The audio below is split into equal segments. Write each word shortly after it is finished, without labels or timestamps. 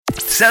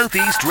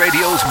Southeast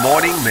Radio's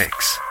morning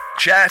mix.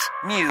 Chat,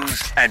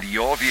 news and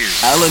your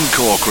views. Alan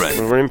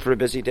Corcoran. We're in for a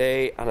busy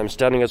day and I'm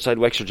standing outside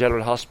Wexford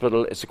General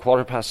Hospital. It's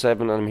 7:15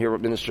 and I'm here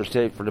with Minister of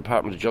State for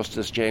Department of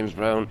Justice, James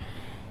Browne.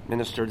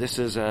 Minister, this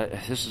is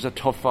a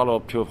tough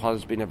follow-up to what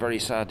has been a very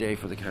sad day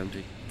for the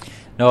county.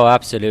 No,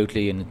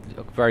 absolutely, and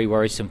very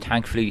worrisome.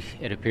 Thankfully,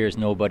 it appears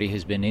nobody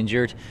has been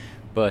injured,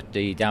 but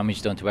the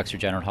damage done to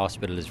Wexford General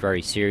Hospital is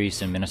very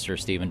serious, and Minister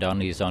Stephen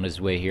Donnelly is on his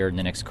way here in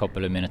the next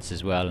couple of minutes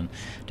as well, and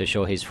to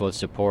show his full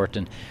support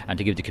and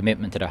to give the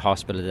commitment to the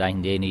hospital that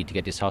they need to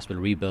get this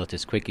hospital rebuilt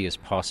as quickly as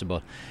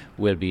possible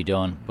will be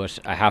done. But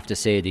I have to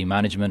say, the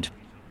management,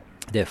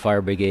 the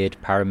fire brigade,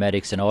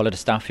 paramedics and all of the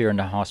staff here in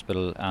the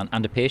hospital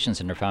and the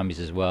patients and their families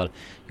as well,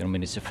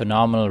 it's a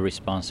phenomenal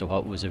response to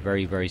what was a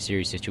very, very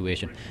serious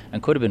situation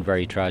and could have been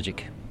very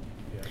tragic.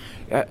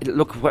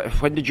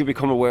 When did you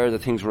become aware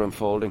that things were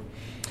unfolding?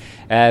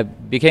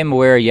 Became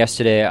aware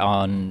yesterday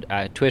on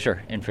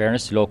Twitter. In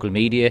fairness, local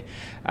media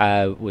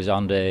was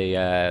on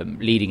the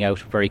leading out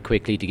very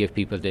quickly to give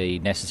people the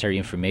necessary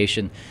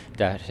information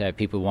that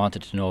people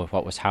wanted to know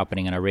what was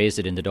happening, and I raised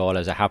it in the Dáil.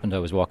 As it happened, I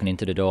was walking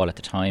into the Dáil at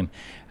the time,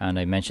 and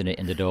I mentioned it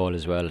in the Dáil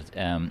as well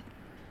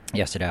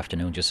yesterday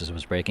afternoon, just as it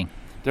was breaking.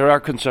 There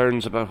are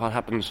concerns about what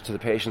happens to the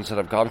patients that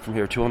have gone from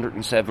here.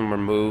 207 were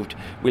moved.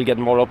 We'll get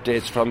more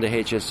updates from the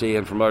HSE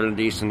and from Ireland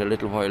East in a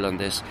little while on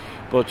this.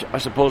 But I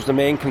suppose the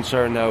main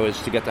concern now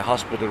is to get the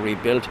hospital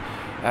rebuilt.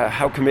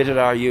 How committed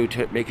are you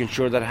to making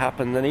sure that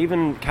happens, and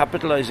even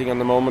capitalising on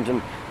the moment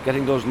and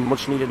getting those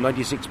much needed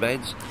 96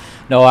 beds?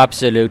 No,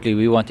 absolutely.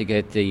 We want to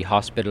get the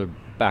hospital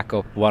back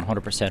up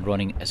 100%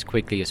 running as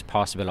quickly as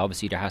possible.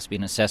 Obviously there has to be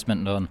an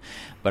assessment done,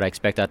 but I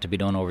expect that to be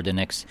done over the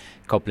next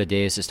couple of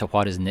days as to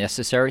what is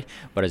necessary.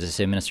 But as I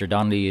say, Minister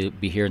Donnelly will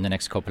be here in the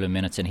next couple of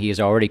minutes, and he is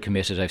already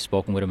committed. I've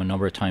spoken with him a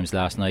number of times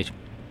last night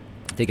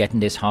to getting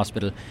this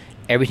hospital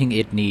everything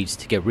it needs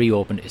to get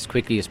reopened as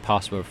quickly as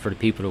possible for the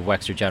people of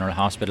Wexford General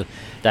Hospital.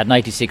 That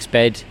 96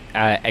 bed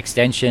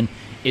extension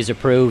is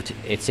approved.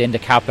 It's in the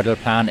capital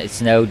plan.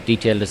 It's now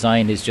detailed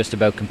design is just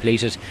about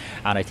completed,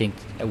 and I think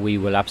we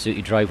will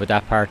absolutely drive with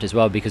that part as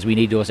well, because we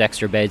need those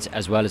extra beds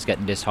as well as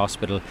getting this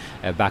hospital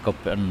back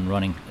up and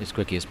running as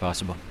quickly as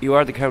possible. You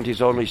are the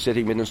county's only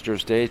sitting Minister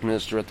of State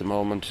Minister at the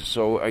moment,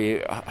 so are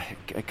you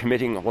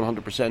committing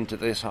 100% to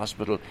this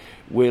hospital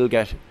will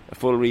get a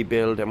full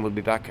rebuild and will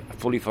be back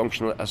fully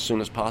functional as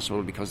soon as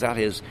possible? Because that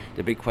is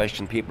the big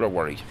question. People are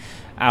worried.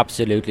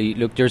 Absolutely.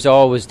 Look, there's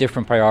always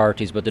different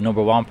priorities, but the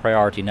number one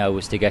priority now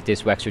is to get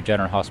this Wexford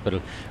General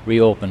Hospital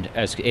reopened,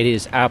 as it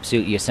is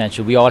absolutely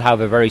essential. We all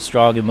have a very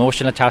strong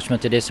emotional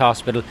attachment to this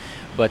hospital,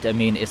 but I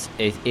mean it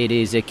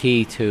is a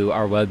key to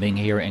our well-being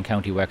here in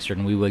County Wexford,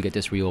 and we will get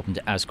this reopened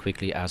as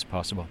quickly as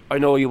possible. I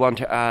know you want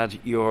to add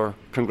your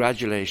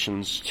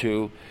congratulations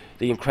to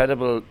the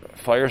incredible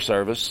fire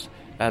service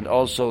and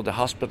also the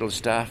hospital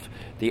staff,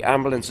 the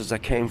ambulances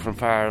that came from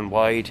far and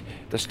wide,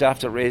 the staff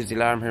that raised the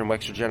alarm here in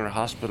Wexford General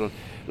Hospital.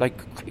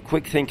 Like,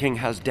 quick thinking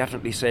has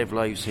definitely saved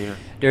lives here.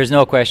 There's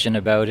no question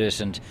about it,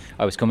 and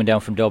I was coming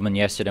down from Dublin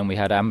yesterday and we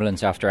had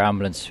ambulance after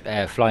ambulance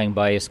flying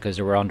by us because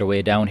they were on their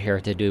way down here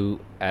to do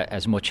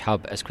as much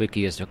help as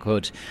quickly as they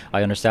could.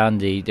 I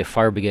understand the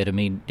fire brigade, I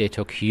mean, they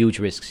took huge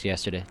risks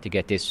yesterday to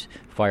get this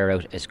fire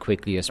out as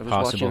quickly as possible.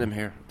 I was watching them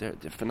here. They're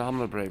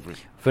phenomenal bravery.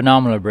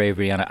 Phenomenal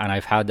bravery, and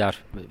I've had that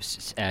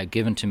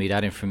given to me,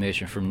 that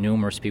information, from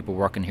numerous people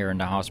working here in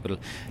the hospital.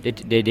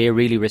 They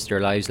really risked their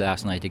lives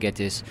last night to get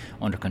this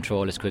under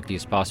control as quickly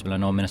as possible. I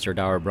know Minister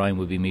Darragh O'Brien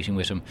will be meeting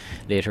with him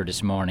later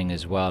this morning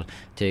as well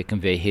to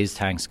convey his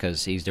thanks,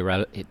 because he's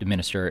the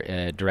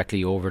minister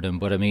directly over them.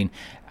 But I mean,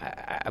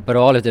 but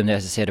all of them,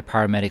 as I say, the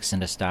paramedics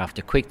and the staff,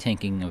 the quick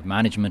thinking of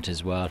management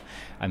as well.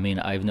 I mean,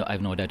 I've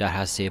no doubt that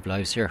has saved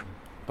lives here.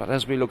 But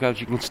as we look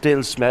out, you can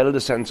still smell the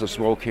sense of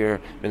smoke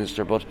here,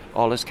 Minister, but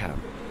all is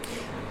calm.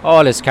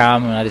 All is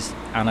calm,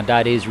 and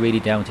that is really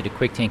down to the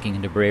quick thinking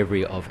and the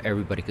bravery of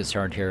everybody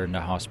concerned here in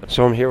the hospital.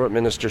 So I'm here with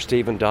Minister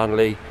Stephen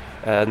Donnelly.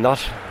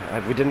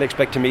 We didn't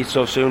expect to meet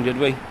so soon, did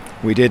we?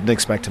 We didn't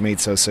expect to meet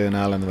so soon,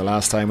 Alan. The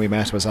last time we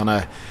met was on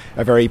a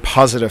very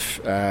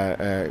positive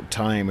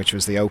time, which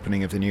was the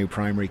opening of the new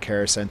primary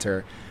care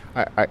centre.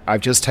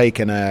 I've just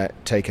taken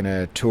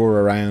a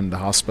tour around the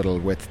hospital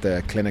with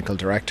the clinical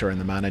director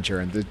and the manager,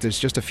 and there's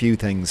just a few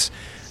things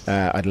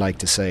I'd like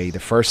to say. The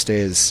first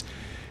is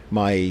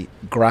my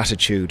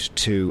gratitude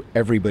to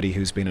everybody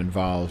who's been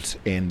involved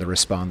in the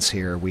response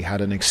here. We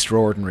had an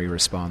extraordinary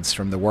response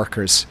from the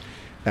workers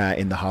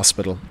in the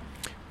hospital.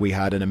 We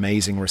had an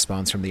amazing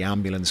response from the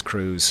ambulance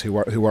crews who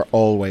are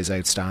always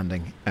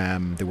outstanding.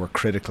 There were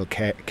critical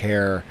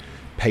care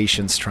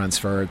patients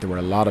transferred. There were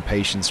a lot of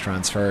patients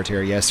transferred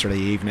here yesterday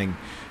evening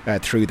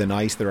through the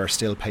night. There are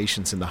still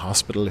patients in the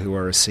hospital who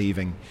are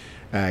receiving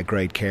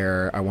great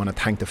care. I want to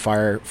thank the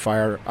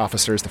fire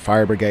officers, the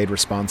fire brigade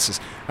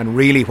responses, and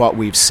really what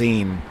we've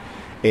seen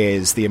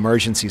is the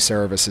emergency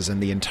services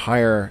and the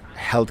entire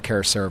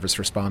healthcare service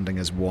responding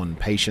as one.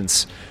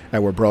 Patients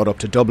were brought up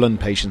to Dublin,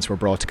 patients were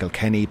brought to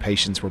Kilkenny,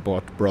 patients were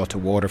brought to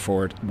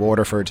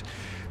Waterford.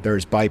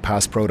 There's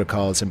bypass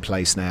protocols in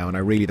place now, and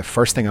the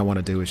first thing I want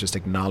to do is just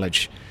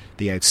acknowledge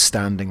the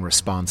outstanding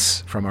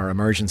response from our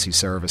emergency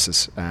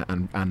services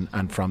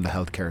and from the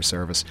healthcare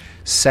service.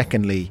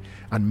 Secondly,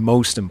 and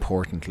most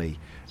importantly,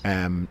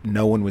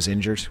 no one was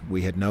injured.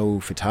 We had no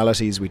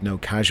fatalities, we had no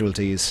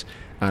casualties,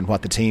 and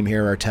what the team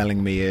here are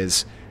telling me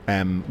is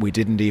we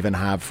didn't even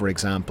have, for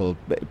example,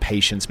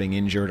 patients being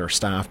injured or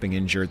staff being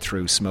injured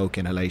through smoke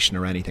inhalation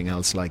or anything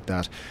else like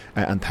that,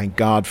 and thank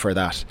God for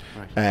that.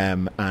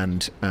 Right.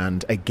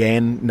 And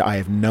again, I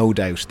have no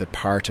doubt that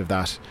part of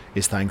that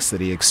is thanks to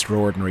the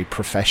extraordinary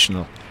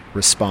professional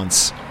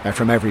response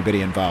from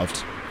everybody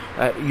involved.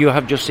 You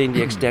have just seen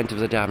the extent of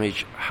the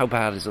damage. How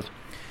bad is it?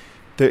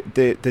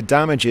 The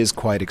damage is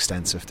quite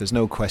extensive. There's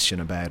no question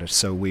about it.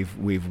 So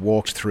we've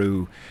walked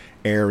through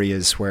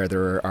areas where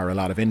there are a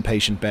lot of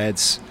inpatient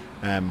beds,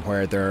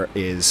 where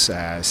there's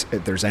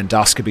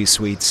endoscopy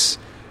suites,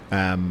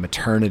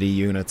 maternity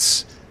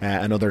units,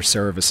 and other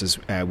services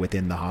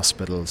within the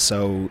hospital.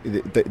 So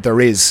there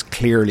is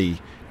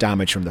clearly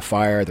damage from the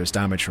fire. There's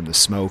damage from the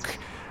smoke.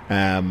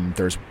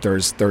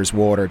 There's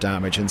water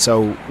damage, and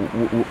so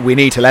we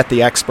need to let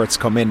the experts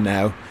come in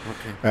now.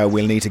 Okay.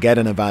 We'll need to get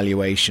an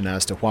evaluation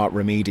as to what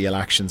remedial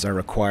actions are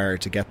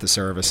required to get the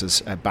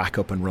services back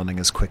up and running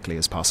as quickly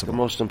as possible. The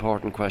most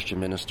important question,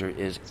 Minister,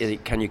 is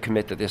can you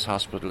commit that this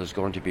hospital is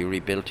going to be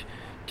rebuilt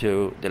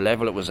to the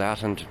level it was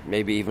at, and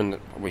maybe even,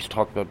 we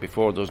talked about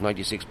before, those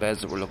 96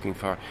 beds that we're looking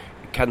for?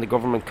 Can the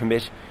government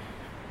commit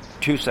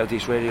to South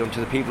East Radio and to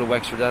the people of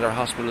Wexford that our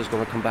hospital is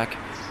going to come back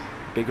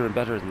bigger and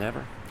better than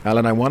ever?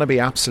 Alan, I want to be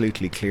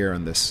absolutely clear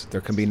on this.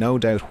 There can be no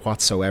doubt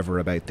whatsoever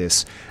about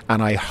this,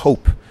 and I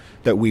hope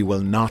that we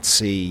will not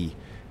see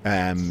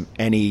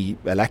any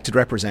elected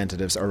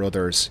representatives or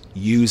others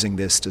using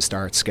this to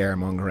start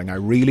scaremongering. I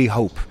really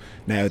hope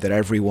now that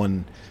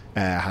everyone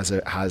has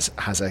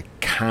a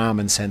calm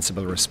and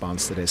sensible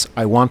response to this.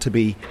 I want to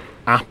be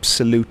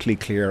absolutely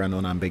clear and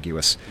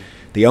unambiguous.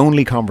 The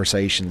only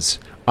conversations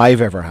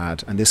I've ever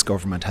had, and this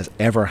government has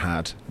ever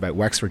had, about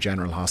Wexford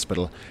General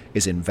Hospital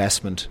is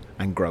investment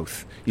and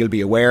growth. You'll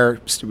be aware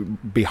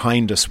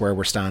behind us where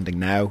we're standing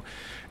now,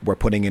 we're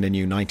putting in a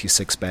new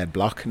 96-bed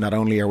block. Not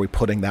only are we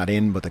putting that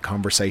in, but the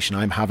conversation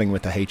I'm having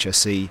with the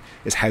HSE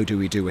is how do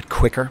we do it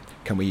quicker?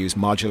 Can we use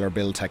modular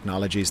build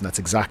technologies? And that's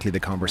exactly the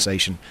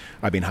conversation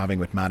I've been having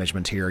with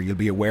management here. You'll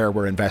be aware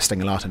we're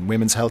investing a lot in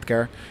women's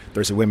healthcare.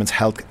 There's a women's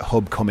health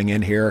hub coming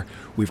in here.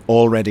 We've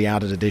already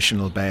added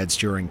additional beds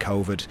during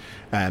COVID.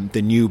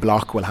 The new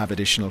block will have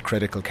additional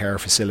critical care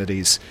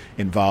facilities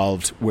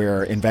involved.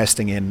 We're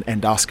investing in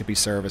endoscopy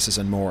services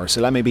and more.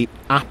 So let me be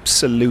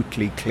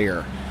absolutely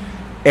clear.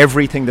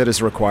 Everything that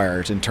is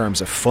required in terms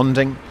of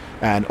funding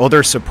and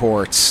other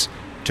supports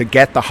to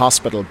get the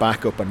hospital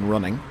back up and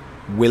running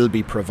will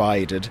be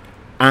provided,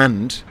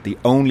 and the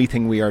only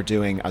thing we are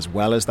doing as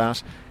well as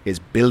that is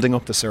building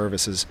up the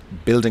services,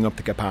 building up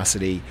the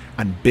capacity,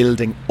 and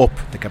building up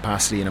the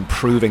capacity and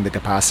improving the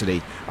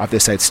capacity of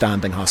this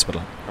outstanding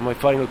hospital. And my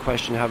final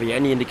question, have you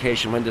any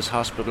indication when this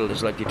hospital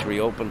is likely to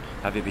reopen?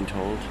 Have you been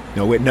told?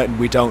 No,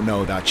 we don't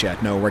know that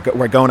yet. No,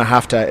 we're going to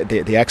have to,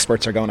 the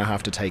experts are going to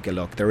have to take a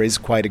look. There is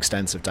quite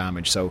extensive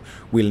damage, so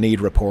we'll need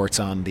reports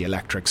on the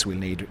electrics, we'll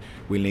need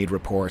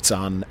reports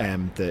on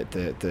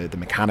the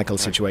mechanical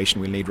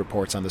situation, we'll need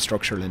reports on the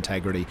structural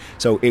integrity.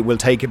 So it will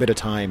take a bit of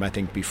time, I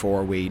think,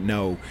 before we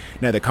know.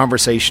 Now, the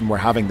conversation we're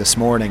having this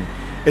morning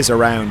is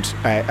around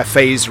a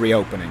phased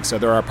reopening. So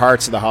there are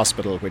parts of the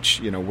hospital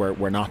which,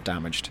 were not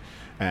damaged,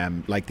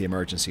 like the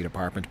emergency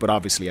department. But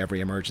obviously,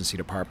 every emergency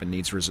department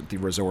needs the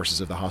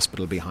resources of the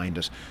hospital behind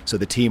it. So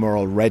the team are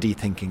already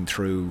thinking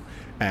through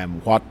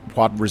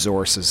what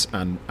resources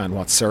and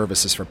what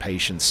services for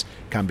patients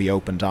can be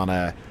opened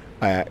on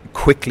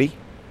quickly.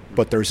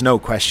 But there's no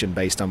question,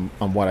 based on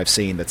what I've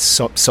seen, that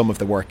some of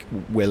the work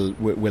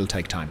will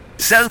take time.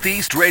 South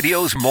East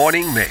Radio's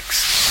morning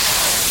mix.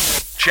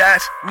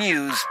 Chat,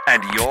 news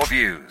and your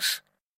views.